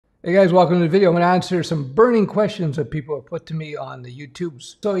Hey guys, welcome to the video. I'm going to answer some burning questions that people have put to me on the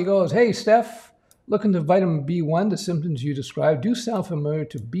YouTubes. So he goes, hey Stef, looking to vitamin B1, the symptoms you described do sound familiar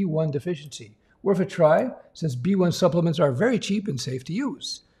to B1 deficiency. Worth a try since B1 supplements are very cheap and safe to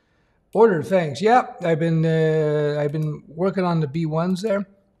use. Order, thanks. Yeah, I've been working on the B1s there.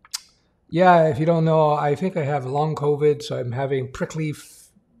 Yeah, if you don't know, I think I have long COVID, so I'm having prickly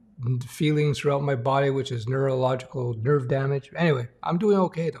feelings throughout my body, which is neurological nerve damage. Anyway, I'm doing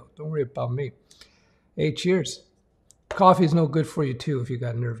okay though. Don't worry about me. Hey, cheers. Coffee is no good for you too if you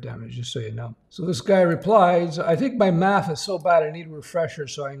got nerve damage, just so you know. So this guy replies, I think my math is so bad I need a refresher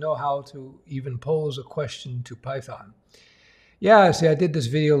so I know how to even pose a question to Python. Yeah, see, I did this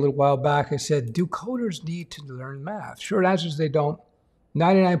video a little while back. I said, do coders need to learn math? Short answer is they don't.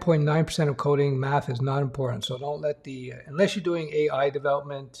 99.9% of coding, math is not important. So don't let unless you're doing AI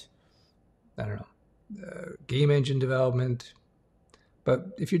development, I don't know, game engine development.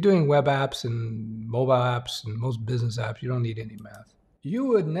 But if you're doing web apps and mobile apps and most business apps, you don't need any math.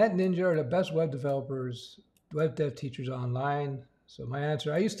 You and NetNinja are the best web developers, web dev teachers online. So my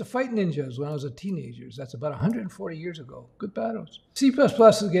answer, I used to fight ninjas when I was a teenager. That's about 140 years ago. Good battles. C++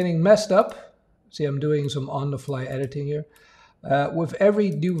 is getting messed up. See, I'm doing some on-the-fly editing here. With every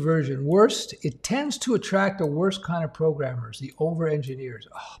new version. Worst, it tends to attract the worst kind of programmers, the over-engineers.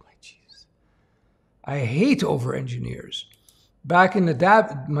 Oh, my jeez. I hate over-engineers. Back in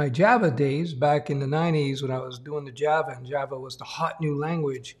my Java days, back in the 90s when I was doing the Java, and Java was the hot new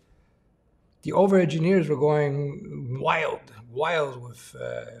language, the over-engineers were going wild with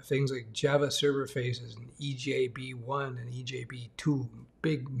things like Java server faces and EJB1 and EJB2,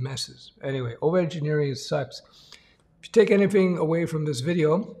 big messes. Anyway, over-engineering sucks. If you take anything away from this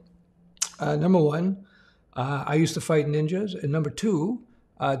video, number one, I used to fight ninjas. And number two,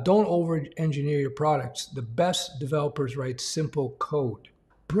 don't over-engineer your products. The best developers write simple code.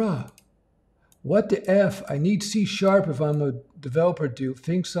 Bruh, what the F? I need C# if I'm a developer do.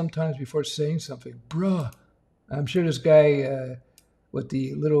 Think sometimes before saying something. Bruh. I'm sure this guy with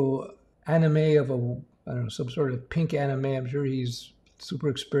the little anime of I don't know, some sort of pink anime, I'm sure he's super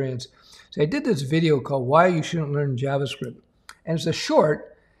experienced. So I did this video called Why You Shouldn't Learn JavaScript. And it's a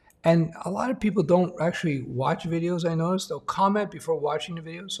short, and a lot of people don't actually watch videos, I noticed. They'll comment before watching the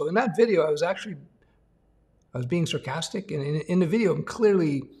video. So in that video, I was being sarcastic, and in the video, I'm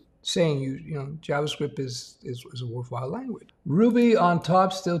clearly saying you know JavaScript is a worthwhile language. Ruby on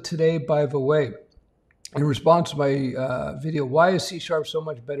top still today, by the way. In response to my video, why is C# so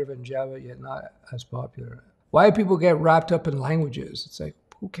much better than Java yet not as popular? Why do people get wrapped up in languages? It's like,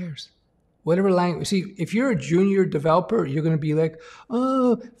 who cares? Whatever language. See, if you're a junior developer, you're going to be like,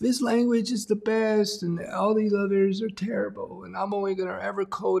 oh, this language is the best and all these others are terrible and I'm only going to ever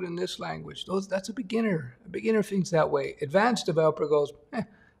code in this language. That's a beginner. A beginner thinks that way. Advanced developer goes,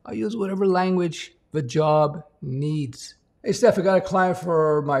 I'll use whatever language the job needs. Hey, Stef, I got a client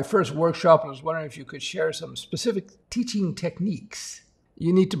for my first workshop and I was wondering if you could share some specific teaching techniques.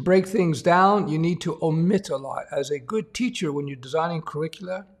 You need to break things down. You need to omit a lot. As a good teacher, when you're designing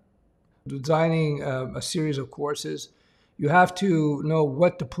curricula, designing a series of courses, you have to know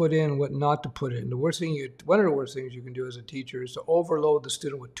what to put in, what not to put in. One of the worst things you can do as a teacher is to overload the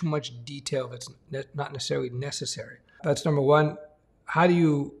student with too much detail that's not necessarily necessary. That's number one. How do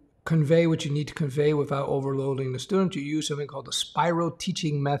you convey what you need to convey without overloading the student? You use something called the spiral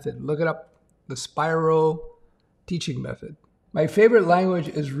teaching method. Look it up, the spiral teaching method. My favorite language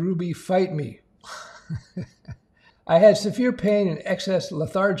is Ruby. Fight me. I had severe pain and excess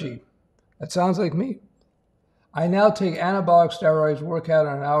lethargy. That sounds like me. I now take anabolic steroids, work out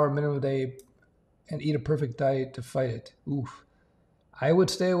on an hour minimum a day, and eat a perfect diet to fight it. Oof. I would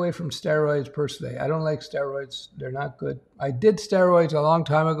stay away from steroids personally. I don't like steroids. They're not good. I did steroids a long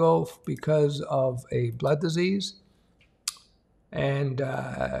time ago because of a blood disease. And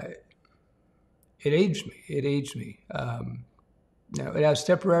it aged me. It aged me. It has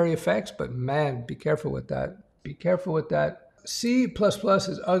temporary effects, but man, be careful with that. Be careful with that. C++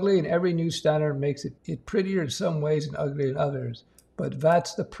 is ugly, and every new standard makes it prettier in some ways and ugly in others. But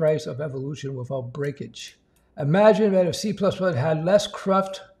that's the price of evolution without breakage. Imagine that if C++ had less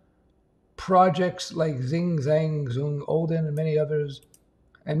cruft projects like Zing, Zang, Zung, Odin, and many others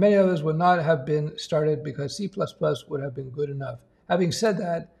would not have been started because C++ would have been good enough. Having said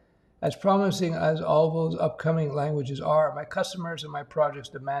that, as promising as all those upcoming languages are, my customers and my projects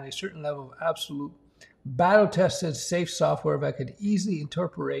demand a certain level of absolute battle-tested, safe software that could easily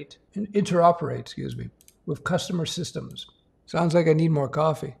interoperate with customer systems. Sounds like I need more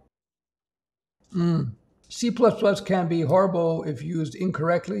coffee. C++ can be horrible if used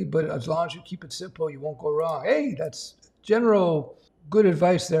incorrectly, but as long as you keep it simple, you won't go wrong. Hey, that's general good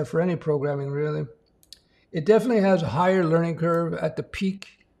advice there for any programming, really. It definitely has a higher learning curve at the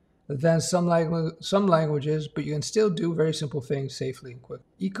peak than some languages, but you can still do very simple things safely and quick.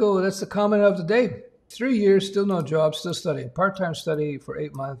 Eco, that's the comment of the day. 3 years, still no job, still studying. Part-time study for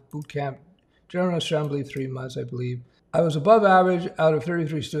 8 months, boot camp, general assembly 3 months, I believe. I was above average out of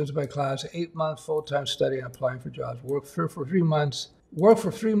 33 students in my class, 8 months full-time study and applying for jobs. Worked for 3 months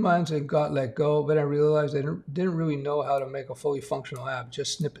and got let go. Then I realized I didn't really know how to make a fully functional app,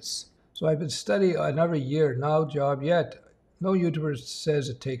 just snippets. So I've been studying another year, no job yet. No YouTuber says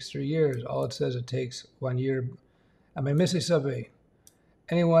it takes 3 years. All it says it takes 1 year. Am I missing something?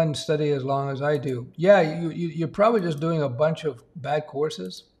 Anyone study as long as I do? Yeah, you're probably just doing a bunch of bad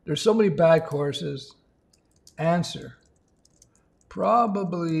courses. There's so many bad courses. Answer.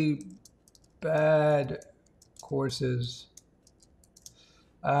 Probably bad courses.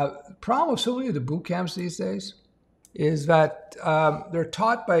 Problem with so many of the boot camps these days is that they're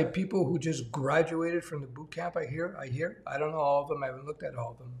taught by people who just graduated from the boot camp. I hear. I don't know all of them. I haven't looked at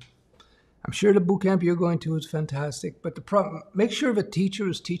all of them. I'm sure the boot camp you're going to is fantastic, but the problem, make sure the teacher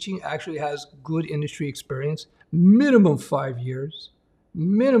who's teaching actually has good industry experience, minimum 5 years,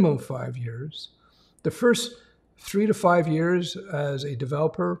 minimum 5 years. The first 3 to 5 years as a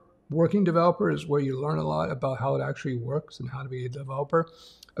developer, working developer, is where you learn a lot about how it actually works and how to be a developer.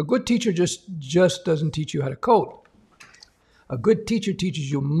 A good teacher just doesn't teach you how to code. A good teacher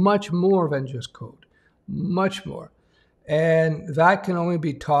teaches you much more than just code, much more. And that can only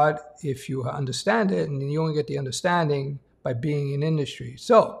be taught if you understand it, and you only get the understanding by being in industry.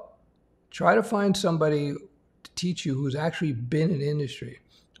 So try to find somebody to teach you who's actually been in industry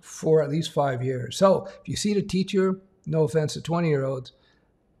for at least 5 years. So if you see the teacher, no offense to 20-year-olds,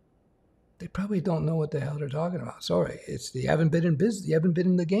 they probably don't know what the hell they're talking about. Sorry, they haven't been in business, they haven't been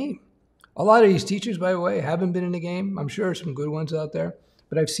in the game. A lot of these teachers, by the way, haven't been in the game. I'm sure there's some good ones out there,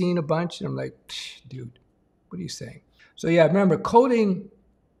 but I've seen a bunch and I'm like, dude, what are you saying? So yeah, remember, coding,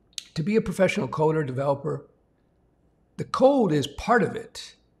 to be a professional coder, developer, the code is part of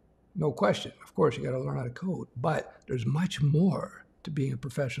it. No question. Of course, you got to learn how to code, but there's much more to being a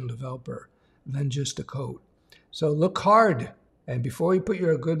professional developer than just the code. So look hard. And before you put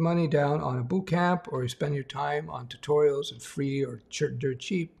your good money down on a boot camp or you spend your time on tutorials and free or dirt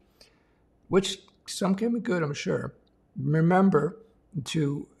cheap, which some can be good, I'm sure, remember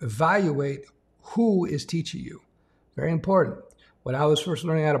to evaluate who is teaching you. Very important. When I was first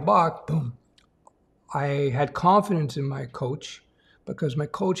learning how to box, boom, I had confidence in my coach because my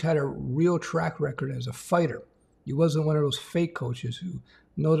coach had a real track record as a fighter. He wasn't one of those fake coaches who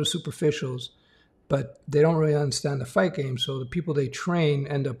know the superficials, but they don't really understand the fight game, so the people they train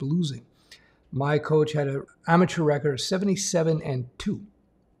end up losing. My coach had an amateur record of 77-2,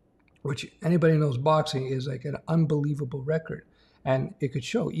 which anybody who knows boxing is like an unbelievable record. And it could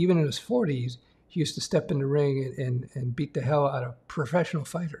show, even in his 40s, he used to step in the ring and beat the hell out of professional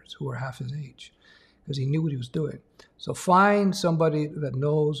fighters who were half his age because he knew what he was doing. So find somebody that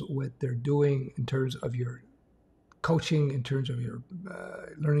knows what they're doing in terms of your coaching, in terms of your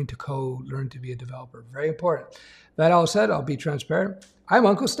learning to code, learning to be a developer. Very important. That all said, I'll be transparent. I'm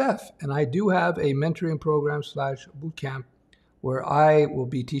Uncle Stef, and I do have a mentoring program / bootcamp where I will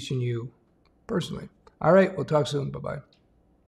be teaching you personally. All right, we'll talk soon. Bye-bye.